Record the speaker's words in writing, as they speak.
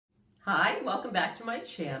Hi, welcome back to my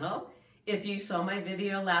channel. If you saw my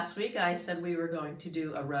video last week, I said we were going to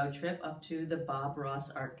do a road trip up to the Bob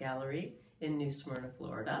Ross Art Gallery in New Smyrna,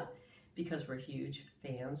 Florida, because we're huge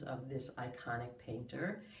fans of this iconic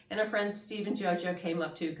painter. And our friends Steve and JoJo came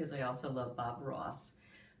up too because they also love Bob Ross.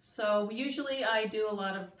 So usually I do a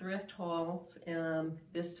lot of thrift hauls,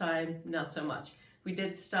 this time not so much. We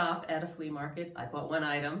did stop at a flea market. I bought one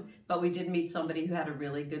item, but we did meet somebody who had a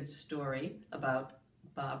really good story about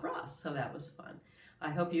Bob Ross, so that was fun. I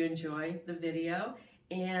hope you enjoy the video,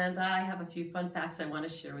 and I have a few fun facts I want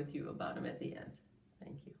to share with you about him at the end.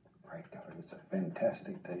 Thank you. Right, Gallery. It's a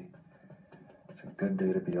fantastic day. It's a good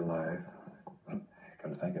day to be alive. Got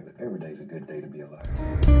to think of it. Every day's a good day to be alive.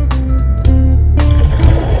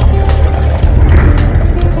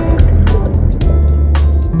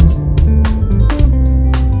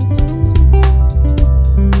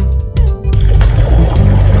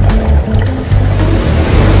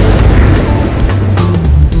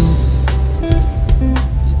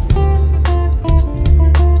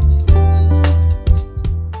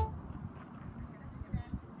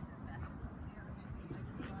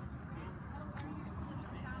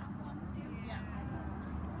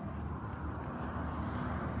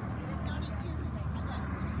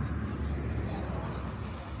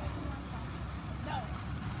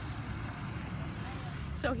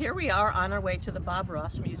 So here we are on our way to the Bob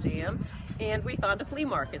Ross Museum, and we found a flea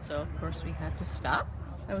market, so of course we had to stop.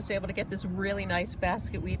 I was able to get this really nice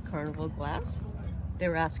basket weave carnival glass. They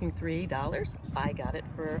were asking $3. I got it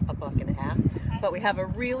for $1.50, but we have a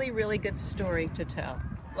really, really good story to tell.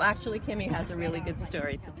 Well, actually, Kimmy has a really good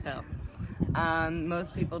story to tell.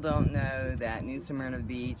 Most people don't know that New Smyrna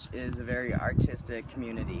Beach is a very artistic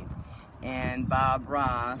community. And Bob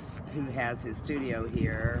Ross, who has his studio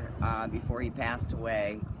here before he passed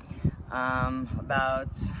away,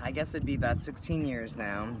 I guess it'd be about 16 years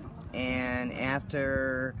now. And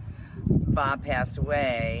after Bob passed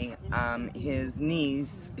away, his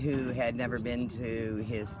niece, who had never been to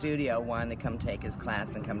his studio, wanted to come take his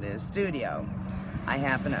class and come to his studio. I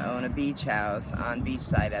happen to own a beach house on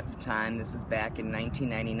Beachside at the time. This is back in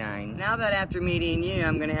 1999. Now that after meeting you,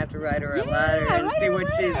 I'm going to have to write her a letter and see what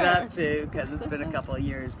she's up to, because it's been a couple of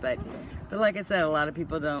years. But like I said, a lot of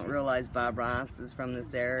people don't realize Bob Ross is from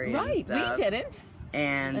this area. Right, and stuff. we didn't.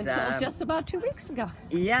 And until just about 2 weeks ago.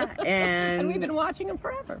 Yeah, and we've been watching him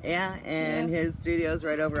forever. Yeah, and his studio's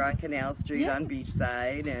right over on Canal Street on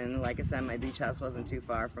Beachside, and like I said, my beach house wasn't too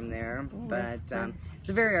far from there. But it's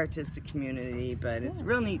a very artistic community, but it's a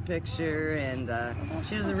real neat picture, and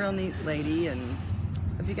she's a real neat lady, and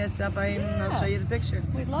hope you guys stop by and I'll show you the picture.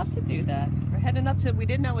 We'd love to do that. We're heading up to, we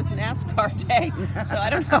didn't know it was NASCAR day, so I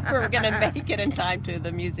don't know if we're going to make it in time to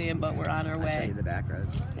the museum, but we're on our way. I'll show you the back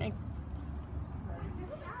roads. Thanks.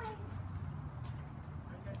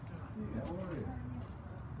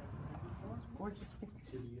 Gorgeous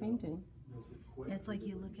painting. It's like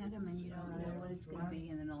you look at them and you don't know what it's going to be,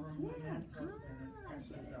 and then all of a sudden you have I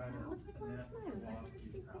get it now. It's like last night. It was like,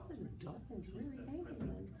 just think this is dark and really hanging, and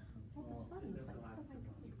then all of a sudden it's like, oh my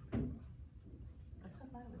God. I'm so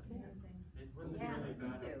glad it was there. Yeah, me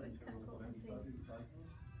too. It's kind of cool to see.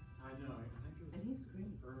 I know. I think it was And he was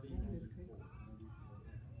great. early And he was great.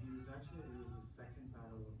 He was actually, it was the second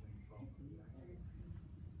battle of Bengal.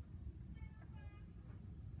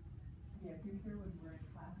 Yeah, if you're here with we're in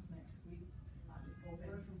class next week, it's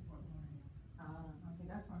open. Okay,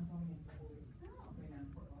 that's why I'm going in for a week. I'm going down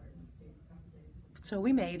to Fort Lauderdale State a couple days. So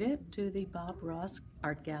we made it to the Bob Ross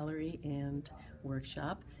Art Gallery and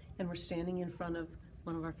Workshop, and we're standing in front of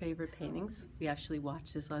one of our favorite paintings. We actually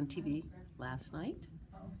watched this on TV last night.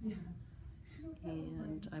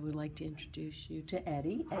 And I would like to introduce you to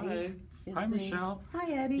Eddie. Hi. Hi, Michelle.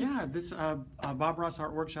 Hi, Eddie. Yeah, this Bob Ross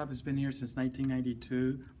Art Workshop has been here since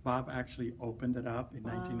 1992. Bob actually opened it up in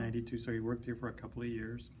 1992, so he worked here for a couple of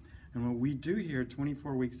years. And what we do here,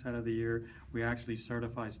 24 weeks out of the year, we actually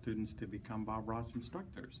certify students to become Bob Ross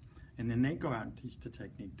instructors. And then they go out and teach the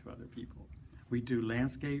technique to other people. We do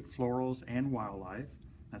landscape, florals, and wildlife.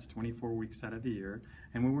 That's 24 weeks out of the year.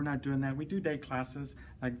 And when we're not doing that, we do day classes.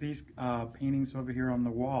 Like these paintings over here on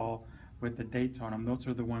the wall with the dates on them, those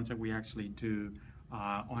are the ones that we actually do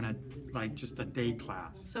on just a day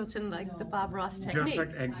class. So it's in like the Bob Ross technique. Just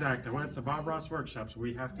like, exactly. Well, it's a Bob Ross workshop, so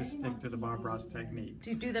we have to stick to the Bob Ross technique.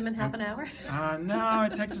 Do you do them in half an hour? No,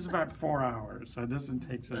 it takes us about 4 hours. So it doesn't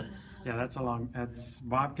take us,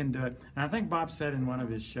 Bob can do it. And I think Bob said in one of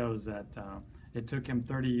his shows that it took him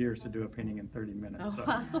 30 years to do a painting in 30 minutes, so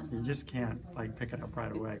you just can't pick it up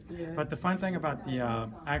right away. Yeah. But the fun thing about the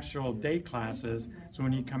actual day classes, so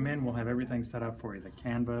when you come in, we'll have everything set up for you, the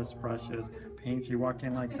canvas, brushes, paints. You walk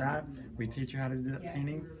in like that, we teach you how to do that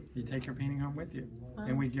painting. You take your painting home with you.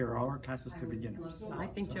 And we gear all our classes to beginners. I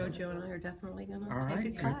think JoJo and I are definitely going All to right,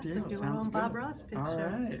 take a class good and deal. do our Sounds own Bob good. Ross picture. All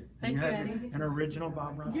right. Thank you you, have Eddie. an original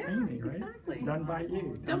Bob Ross Yeah, painting, right? exactly. Done by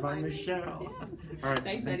you. Done by Michelle. Yeah. All right.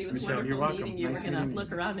 Thanks, Eddie. It was Michelle, you're wonderful welcome. meeting you. Nice We're going to meeting you.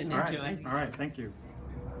 look around and All right. enjoy. All right. Thank you.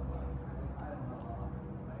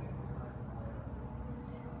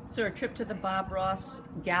 So our trip to the Bob Ross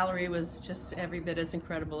Gallery was just every bit as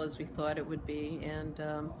incredible as we thought it would be,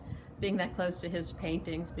 and being that close to his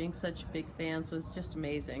paintings, being such big fans, was just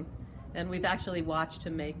amazing. And we've actually watched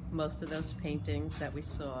him make most of those paintings that we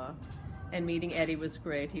saw. And meeting Eddie was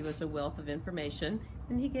great. He was a wealth of information,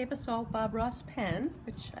 and he gave us all Bob Ross pens,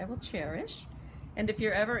 which I will cherish. And if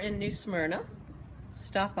you're ever in New Smyrna,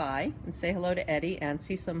 stop by and say hello to Eddie and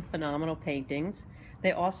see some phenomenal paintings.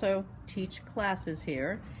 They also teach classes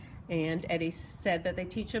here, and Eddie said that they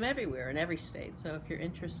teach them everywhere in every state. So if you're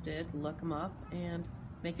interested, look them up and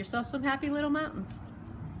make yourself some happy little mountains.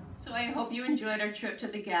 So I hope you enjoyed our trip to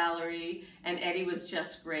the gallery, and Eddie was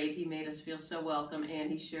just great. He made us feel so welcome,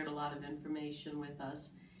 and he shared a lot of information with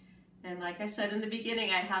us. And like I said in the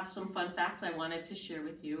beginning, I have some fun facts I wanted to share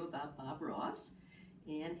with you about Bob Ross,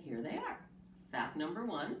 and here they are. Fact number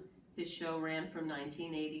 1, his show ran from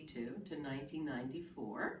 1982 to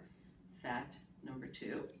 1994. Fact number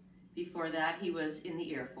 2, before that he was in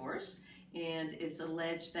the Air Force, and it's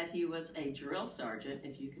alleged that he was a drill sergeant,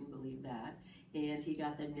 if you can believe that, and he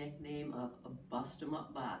got the nickname of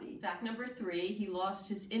Bust-em-Up Bobby. Fact number 3, he lost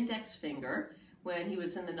his index finger when he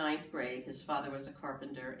was in the 9th grade. His father was a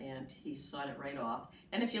carpenter and he sawed it right off.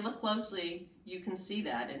 And if you look closely, you can see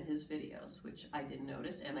that in his videos, which I didn't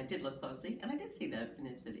notice, and I did look closely, and I did see that in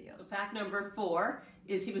his videos. So fact number 4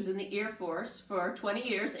 is he was in the Air Force for 20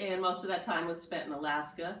 years, and most of that time was spent in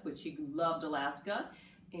Alaska, which he loved Alaska,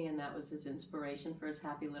 and that was his inspiration for his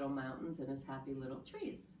happy little mountains and his happy little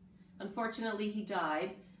trees. Unfortunately, he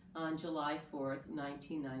died on July 4th,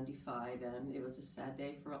 1995, and it was a sad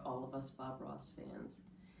day for all of us Bob Ross fans.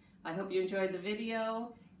 I hope you enjoyed the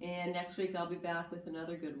video, and next week I'll be back with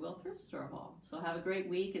another Goodwill thrift store haul. So have a great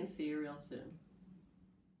week and see you real soon.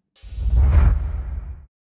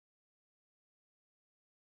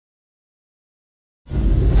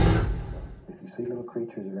 If you see little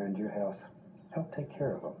creatures around your house, help take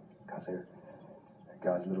care of them, because they're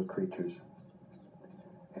God's little creatures,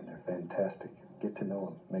 and they're fantastic. Get to know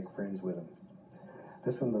them, make friends with them.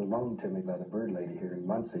 This one was loaned to me by the bird lady here in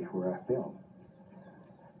Muncie where I film.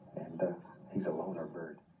 And he's a loner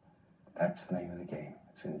bird. That's the name of the game.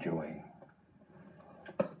 It's enjoying.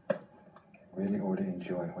 Really ought to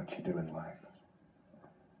enjoy what you do in life.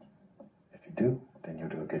 If you do, then you'll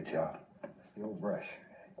do a good job. It's the old brush.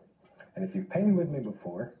 And if you've painted with me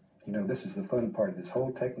before, you know this is the fun part of this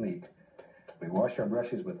whole technique. We wash our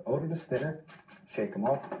brushes with odorless thinner, shake them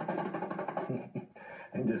off,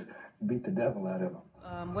 and just beat the devil out of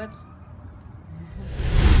them.